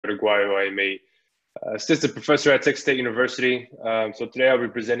Uruguayo. I'm a assistant professor at Texas State University. So today I'll be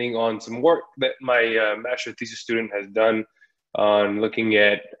presenting on some work that my master's thesis student has done on looking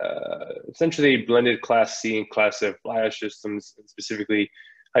at essentially blended Class C and Class F fly ash systems, and specifically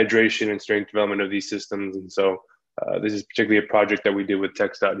hydration and strength development of these systems. And so this is particularly a project that we did with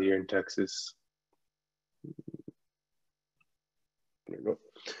TxDOT here in Texas. There we go.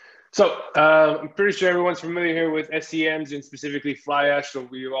 So I'm pretty sure everyone's familiar here with SEMs and specifically fly ash. So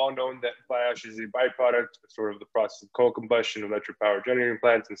we've all known that fly ash is a byproduct, sort of the process of coal combustion, electric power generating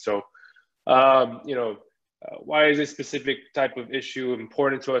plants. And so, why is this specific type of issue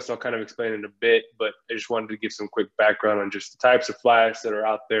important to us? I'll kind of explain in a bit, but I just wanted to give some quick background on just the types of fly ash that are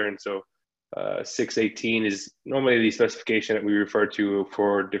out there. And so 618 is normally the specification that we refer to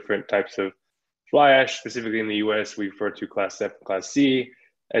for different types of fly ash. Specifically in the US, we refer to Class F and Class C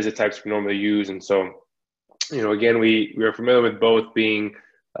as the types we normally use. And so, again, we are familiar with both being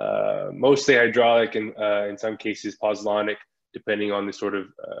mostly hydraulic and in some cases pozzolanic, depending on the sort of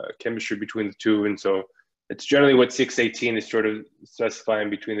chemistry between the two. And so it's generally what 618 is sort of specifying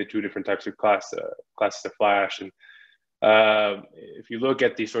between the two different types of classes of fly ash. And if you look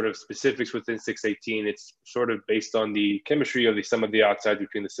at the sort of specifics within 618, it's sort of based on the chemistry of the sum of the oxides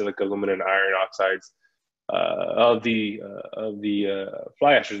between the silica, alumina, and iron oxides of the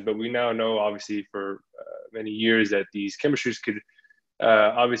fly ashes. But we now know, obviously, for many years that these chemistries could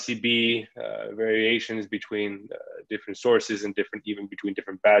obviously be variations between different sources and even between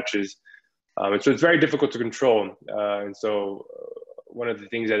different batches. And so it's very difficult to control. And so one of the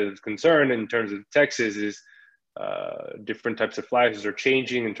things that is concerned in terms of Texas is different types of fly ashes are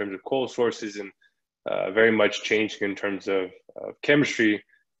changing in terms of coal sources and very much changing in terms of chemistry.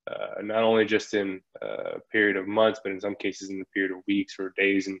 Not only just in a period of months, but in some cases in the period of weeks or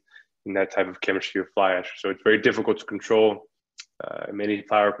days, and in that type of chemistry of fly ash. So it's very difficult to control. Many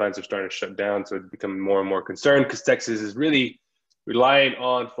power plants are starting to shut down, so it's becoming more and more concerned because Texas is really reliant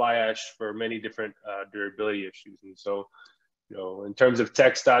on fly ash for many different durability issues. And so, in terms of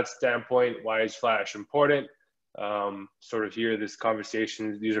TxDOT's standpoint, why is fly ash important? Sort of here, this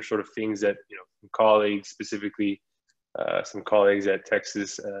conversation, these are sort of things that, colleagues, specifically some colleagues at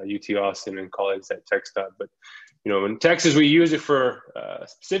Texas, UT Austin, and colleagues at TxDOT. But, in Texas, we use it for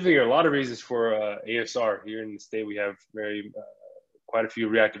specifically a lot of reasons for ASR. Here in the state, we have quite a few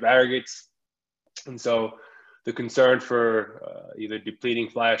reactive aggregates. And so the concern for either depleting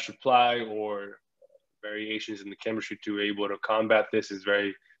fly ash supply or variations in the chemistry to be able to combat this is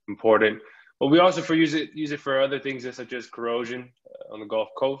very important. But we also use it for other things such as corrosion on the Gulf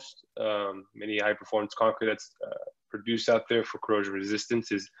Coast. Many high-performance concrete that's produced out there for corrosion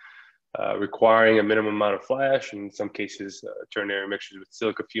resistance is requiring a minimum amount of fly ash, and in some cases ternary mixtures with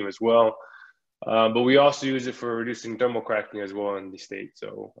silica fume as well. But we also use it for reducing thermal cracking as well in the state.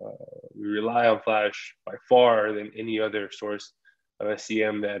 So we rely on fly ash by far than any other source of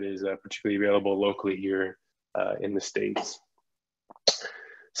SEM that is particularly available locally here in the States.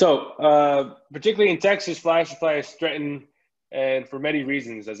 So particularly in Texas, fly ash supply is threatened, and for many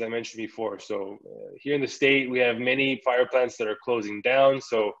reasons, as I mentioned before. So here in the state, we have many fire plants that are closing down.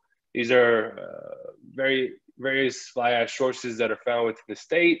 So these are various fly ash sources that are found within the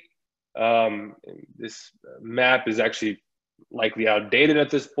state. This map is actually likely outdated at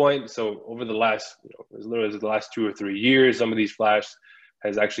this point. So over the last, as little as the last 2 or 3 years, some of these fly ash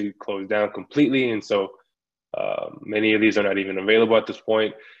has actually closed down completely. And so many of these are not even available at this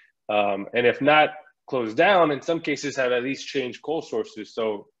point. And if not closed down, in some cases have at least changed coal sources.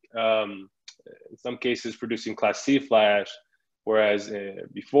 So in some cases producing Class C fly ash, whereas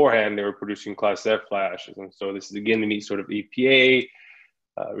beforehand they were producing Class F fly ashes. And so this is again to meet sort of EPA,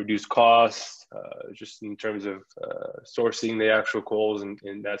 reduce costs, just in terms of sourcing the actual coals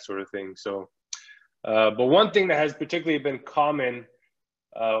and that sort of thing. So, but one thing that has particularly been common,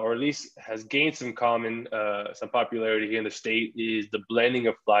 or at least has gained some popularity here in the state, is the blending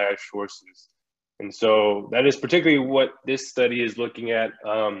of fly ash sources. And so that is particularly what this study is looking at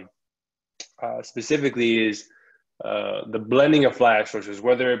specifically, is the blending of fly ash sources,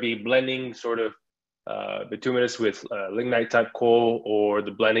 whether it be blending sort of bituminous with lignite type coal, or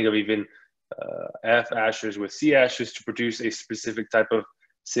the blending of even F ashes with C ashes to produce a specific type of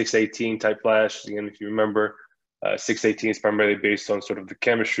 618 type fly ash. Again, if you remember, 618 is primarily based on sort of the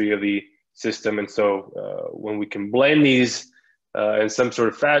chemistry of the system. And so when we can blend these in some sort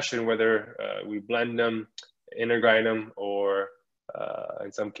of fashion, whether we blend them, intergrind them, or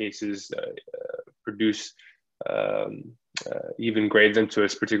in some cases produce even grade them to a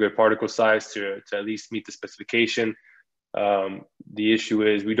particular particle size to at least meet the specification. The issue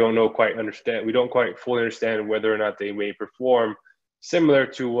is we don't quite fully understand whether or not they may perform similar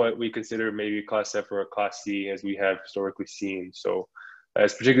to what we consider maybe Class F or a Class C as we have historically seen. So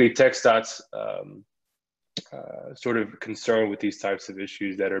as particularly TxDOT's sort of concern with these types of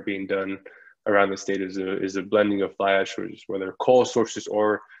issues that are being done around the state is a blending of fly ash, whether coal sources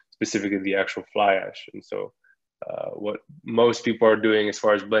or specifically the actual fly ash. And so what most people are doing as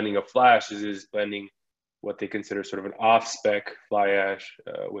far as blending of fly ash is blending what they consider sort of an off-spec fly ash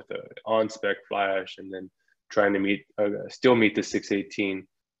with an on-spec fly ash, and then trying to still meet the 618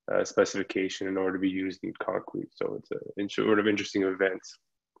 specification in order to be used in concrete. So it's a sort of interesting event.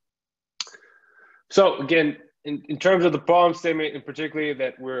 So again, in terms of the problem statement, in particular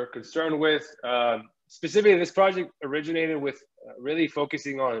that we're concerned with, specifically this project originated with really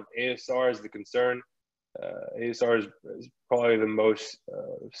focusing on ASR as the concern. ASR is probably the most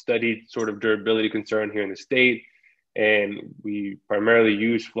studied sort of durability concern here in the state. And we primarily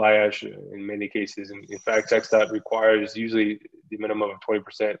use fly ash in many cases. And in fact, TxDOT requires usually the minimum of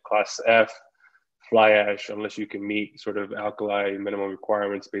 20% Class F fly ash, unless you can meet sort of alkali minimum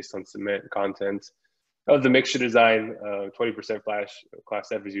requirements based on cement content of the mixture design. 20% fly ash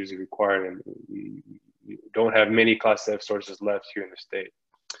Class F is usually required, and we don't have many Class F sources left here in the state.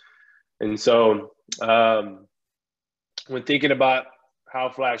 And so when thinking about how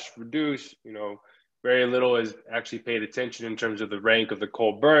fly ash is produced, very little is actually paid attention in terms of the rank of the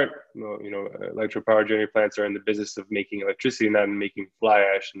coal burnt. Electric power generating plants are in the business of making electricity, not in making fly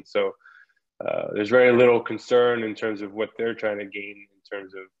ash. And so there's very little concern in terms of what they're trying to gain in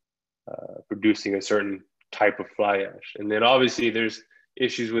terms of producing a certain type of fly ash. And then obviously there's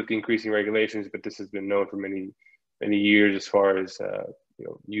issues with increasing regulations, but this has been known for many, many years as far as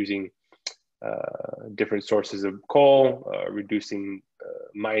using different sources of coal, reducing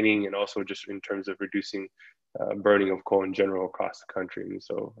mining, and also just in terms of reducing burning of coal in general across the country. And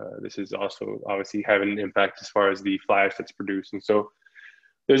so this is also obviously having an impact as far as the fly ash that's produced. And so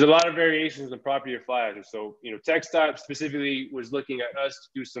there's a lot of variations in the property of fly ash. And so, TxDOT specifically was looking at us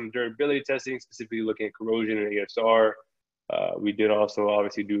to do some durability testing, specifically looking at corrosion and ASR. We did also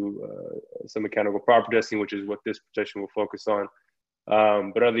obviously do some mechanical property testing, which is what this projection will focus on.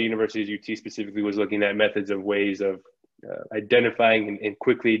 But other universities, UT specifically, was looking at methods of ways of identifying and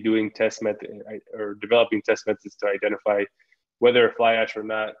quickly doing test method or developing test methods to identify whether a fly ash or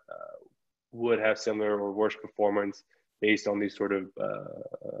not would have similar or worse performance based on these sort of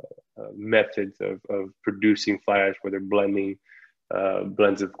methods of producing fly ash, whether blending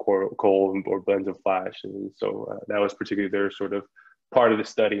blends of coal or blends of fly ash. And so that was particularly their sort of part of the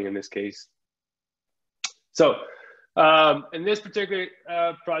study in this case. So in this particular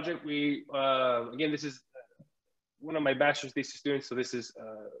project, we, again, this is one of my bachelor's thesis students. So this is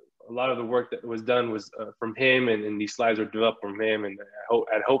a lot of the work that was done was from him, and these slides were developed from him. And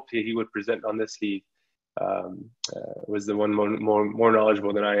I'd hoped he would present on this. He was the one more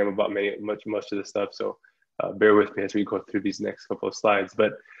knowledgeable than I am about much of the stuff. So bear with me as we go through these next couple of slides.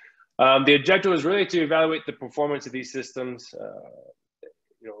 But the objective was really to evaluate the performance of these systems,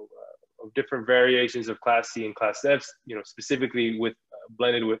 of different variations of Class C and Class F, specifically with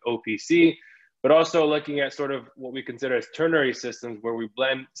blended with OPC, but also looking at sort of what we consider as ternary systems, where we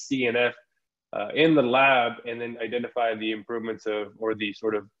blend C and F in the lab and then identify the improvements of, or the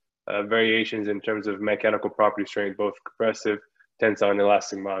sort of variations in terms of mechanical property strength, both compressive, tensile, and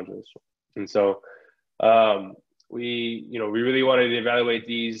elastic modules. And so we really wanted to evaluate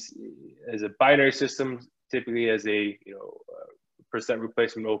these as a binary system, typically as a percent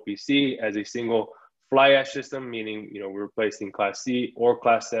replacement OPC, as a single fly ash system, meaning we're replacing Class C or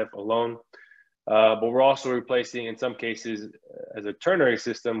Class F alone. But we're also replacing, in some cases, as a ternary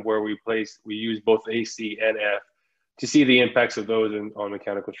system where we use both AC and F to see the impacts of those on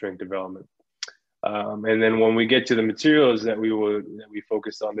mechanical strength development. And then when we get to the materials that we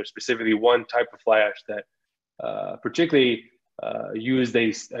focus on, there's specifically one type of fly ash that particularly used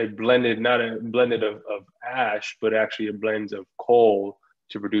a blended, not a blended of ash, but actually a blend of coal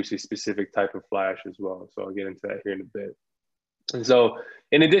to produce a specific type of fly ash as well. So I'll get into that here in a bit. And so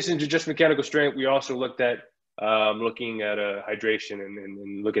in addition to just mechanical strength, we also looked at looking at hydration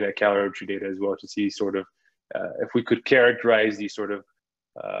and looking at calorimetry data as well to see sort of if we could characterize these sort of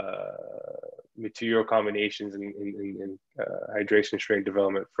material combinations in hydration strength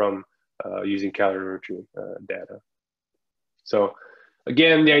development from using calorimetry data. So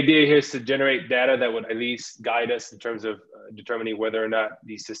again, the idea here is to generate data that would at least guide us in terms of determining whether or not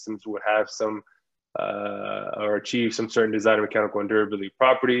these systems would have some or achieve some certain design and mechanical and durability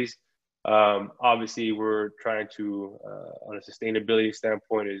properties. Obviously, we're trying to, on a sustainability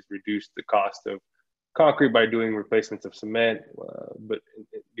standpoint, is reduce the cost of concrete by doing replacements of cement. But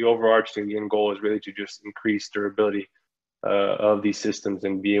the overarching end goal is really to just increase durability of these systems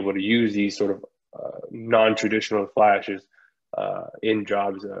and be able to use these sort of non-traditional fly ashes in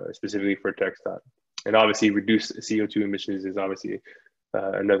jobs, specifically for textile. And obviously, reduce CO2 emissions is obviously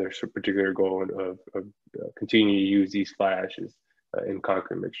another particular goal of continuing to use these fly ashes in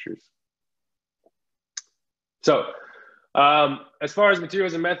concrete mixtures. So, as far as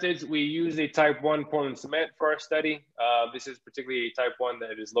materials and methods, we use a type 1 Portland cement for our study. This is particularly a type 1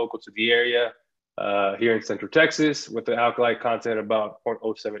 that is local to the area here in Central Texas, with the alkali content about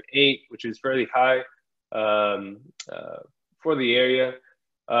 0.078, which is fairly high for the area.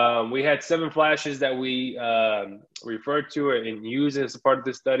 We had 7 fly ashes that we referred to and used as a part of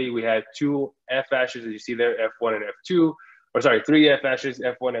this study. We had 2 F ashes, as you see there, F1 and F2, or sorry, 3 F ashes,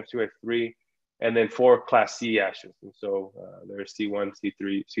 F1, F2, F3, and then 4 Class C ashes. And so there's C1,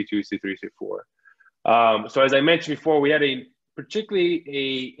 C3, C2, C3, C4. So as I mentioned before, we had a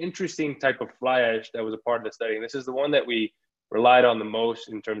particularly interesting type of fly ash that was a part of the study. And this is the one that we relied on the most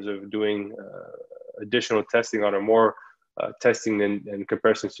in terms of doing additional testing on, or more testing in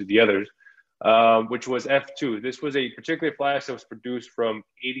comparisons to the others, which was F2. This was a particular fly ash that was produced from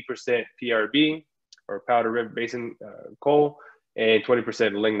 80% PRB, or Powder River Basin coal, and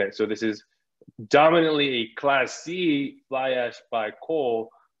 20% lignite. So this is dominantly a Class C fly ash by coal,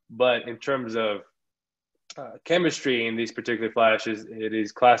 but in terms of chemistry in these particular fly ashes, it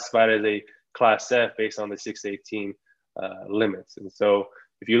is classified as a Class F based on the 618 limits. And so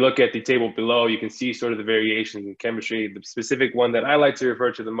if you look at the table below, you can see sort of the variations in chemistry. The specific one that I like to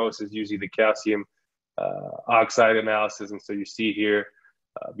refer to the most is usually the calcium oxide analysis. And so you see here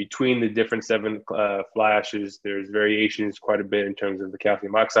between the different 7 fly ashes, there's variations quite a bit in terms of the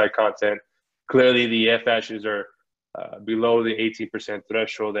calcium oxide content. Clearly, the F ashes are below the 18%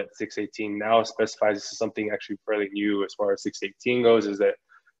 threshold that 618 now specifies. This is something actually fairly new as far as 618 goes, is that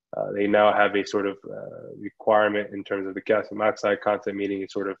they now have a sort of requirement in terms of the calcium oxide content, meaning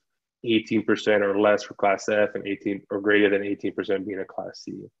it's sort of 18% or less for Class F, and 18 or greater than 18% being a Class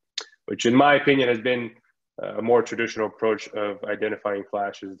C, which in my opinion has been a more traditional approach of identifying fly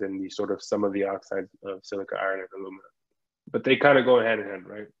ashes than the sort of some of the oxides of silica, iron, and aluminum. But they kind of go hand in hand,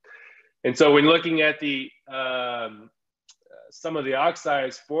 right? And so when looking at the some of the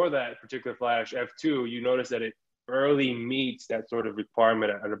oxides for that particular fly ash, F2, you notice that it barely meets that sort of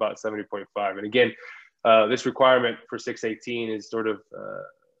requirement at about 70.5. And again, this requirement for 618 is sort of,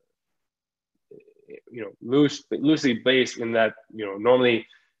 loosely based in that, normally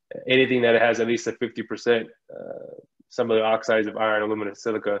anything that has at least a 50%, some of the oxides of iron, aluminum,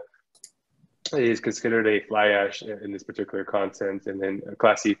 silica, is considered a fly ash in this particular content, and then a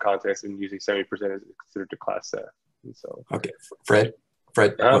Class C context, and using 70% is considered a Class F. And so, okay, Fred,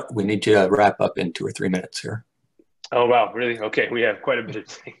 we need to wrap up in 2 or 3 minutes here. Oh wow, really? Okay, we have quite a bit of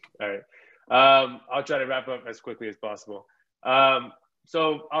time. All right, I'll try to wrap up as quickly as possible.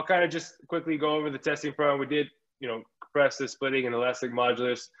 So I'll kind of just quickly go over the testing program. We did, compressive splitting and elastic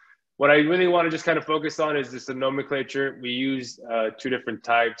modulus. What I really want to just kind of focus on is just the nomenclature. We use 2 different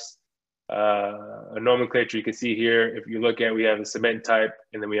types. A nomenclature you can see here. If you look at, we have a cement type,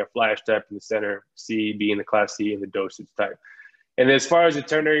 and then we have fly ash type in the center, C being the Class C, and the dosage type. And as far as the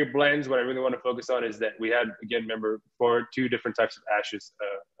ternary blends, what I really want to focus on is that we had, again, remember, 2 different types of ashes,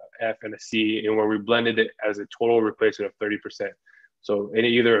 F and a C, and where we blended it as a total replacement of 30%. So in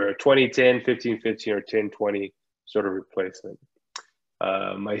either a 20-10, 15-15, or 10-20 sort of replacement.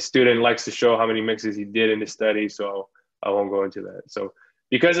 My student likes to show how many mixes he did in the study, so I won't go into that. So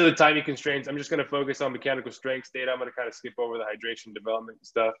because of the timing constraints, I'm just going to focus on mechanical strengths data. I'm going to kind of skip over the hydration development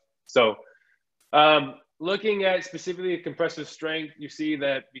stuff. So looking at specifically compressive strength, you see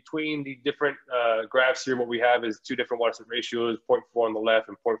that between the different graphs here, what we have is 2 different water ratios, 0.4 on the left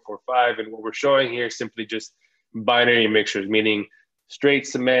and 0.45. And what we're showing here is simply just binary mixtures, meaning straight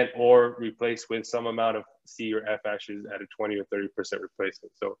cement or replaced with some amount of C or F ashes at a 20 or 30%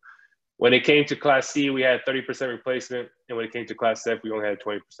 replacement. So when it came to Class C, we had 30% replacement. And when it came to Class F, we only had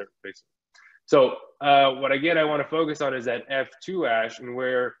 20% replacement. So what, again, I want to focus on is that F2 ash, and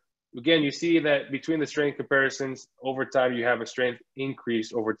where, again, you see that between the strength comparisons, over time, you have a strength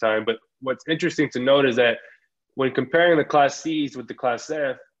increase over time. But what's interesting to note is that when comparing the Class Cs with the Class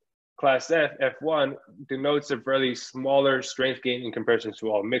F, F1 denotes a fairly smaller strength gain in comparison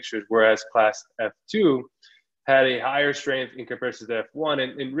to all mixtures, whereas Class F2 had a higher strength in comparison to F1,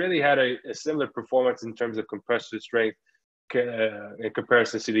 and really had a similar performance in terms of compressive strength in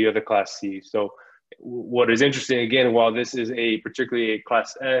comparison to the other Class C. So what is interesting, again, while this is particularly a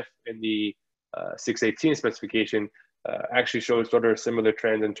Class F in the 618 specification, actually shows sort of a similar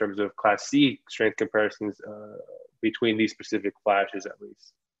trend in terms of Class C strength comparisons between these specific flashes, at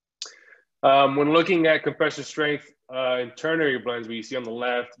least. When looking at compressor strength in ternary blends, what you see on the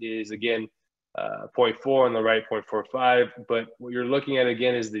left is, again, 0.4, on the right 0.45. But what you're looking at,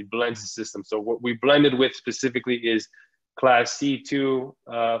 again, is the blended system. So what we blended with specifically is class C2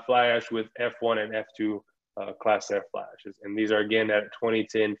 fly ash with F1 and F2 class F fly ashes. And these are, again, at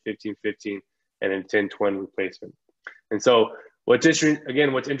 2010, 1515, and then 1020 replacement. And so what's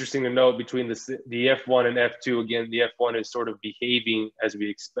interesting to note between the F1 and F2, again, the F1 is sort of behaving as we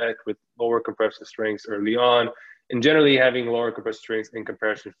expect with lower compressive strengths early on, and generally having lower compressive strengths in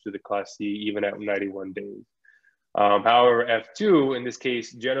comparison to the Class C, even at 91 days. However, F2 in this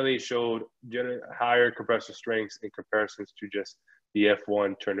case generally showed higher compressive strengths in comparison to just the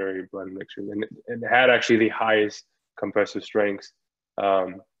F1 ternary blend mixture, and it had actually the highest compressive strengths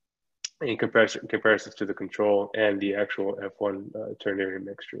in comparison to the control and the actual F1 ternary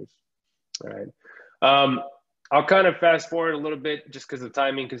mixtures. All right. I'll kind of fast forward a little bit just because of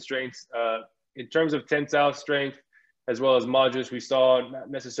timing constraints. In terms of tensile strength as well as modulus, we saw not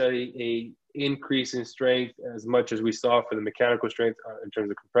necessarily a increase in strength as much as we saw for the mechanical strength in terms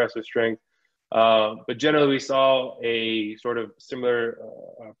of compressive strength. But generally, we saw a sort of similar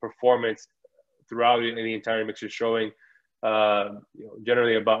performance throughout the entire mixture, showing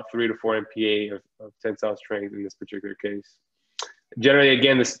generally about 3 to 4 MPa of tensile strength in this particular case. Generally,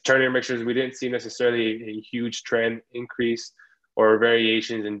 again, the ternary mixtures, we didn't see necessarily a huge trend increase or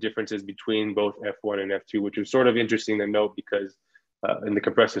variations and differences between both F1 and F2, which was sort of interesting to note because in the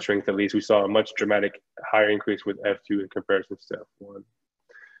compressive strength, at least, we saw a much dramatic higher increase with F2 in comparison to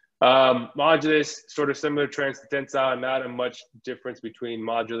F1. Modulus, sort of similar trends to tensile, not a much difference between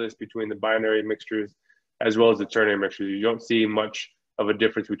modulus, between the binary mixtures, as well as the ternary mixtures. You don't see much of a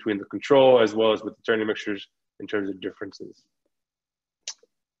difference between the control as well as with the ternary mixtures in terms of differences.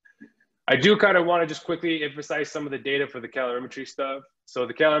 I do kind of want to just quickly emphasize some of the data for the calorimetry stuff. So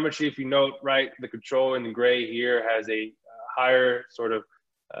the calorimetry, if you note, right, the control in the gray here has a higher sort of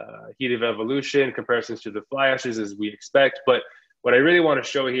heat of evolution in comparison to the fly ashes as we expect. But what I really want to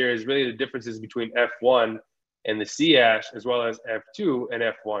show here is really the differences between F1 and the C ash, as well as F2 and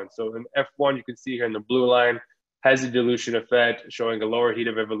F1. So in F1, you can see here in the blue line, has a dilution effect, showing a lower heat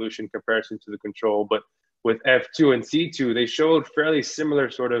of evolution in comparison to the control. But with F2 and C2, they showed fairly similar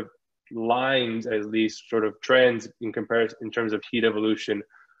sort of lines, at least sort of trends in comparison in terms of heat evolution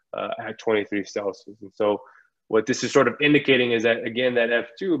at 23 Celsius. And so what this is sort of indicating is that, again, that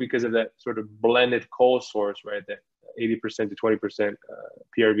F2, because of that sort of blended coal source, right, that 80% to 20%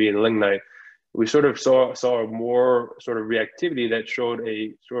 PRB and lignite, we sort of saw more sort of reactivity that showed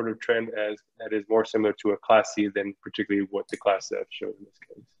a sort of trend that is more similar to a Class C than particularly what the Class F showed in this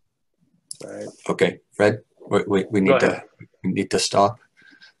case. All right. Okay, Fred, we need to stop.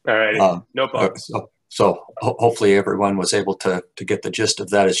 All right, no problem. So hopefully everyone was able to get the gist of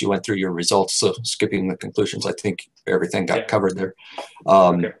that as you went through your results. So skipping the conclusions, I think everything got covered there.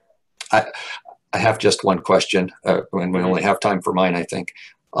 Okay. I have just one question, and we only have time for mine, I think.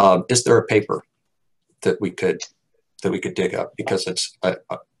 Is there a paper that we could dig up, because it's a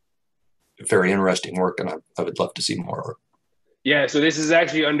very interesting work, and I would love to see more. Yeah, so this is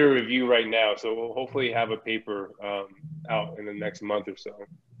actually under review right now, so we'll hopefully have a paper out in the next month or so.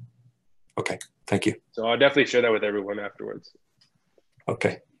 Okay, thank you. So I'll definitely share that with everyone afterwards.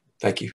 Okay, thank you.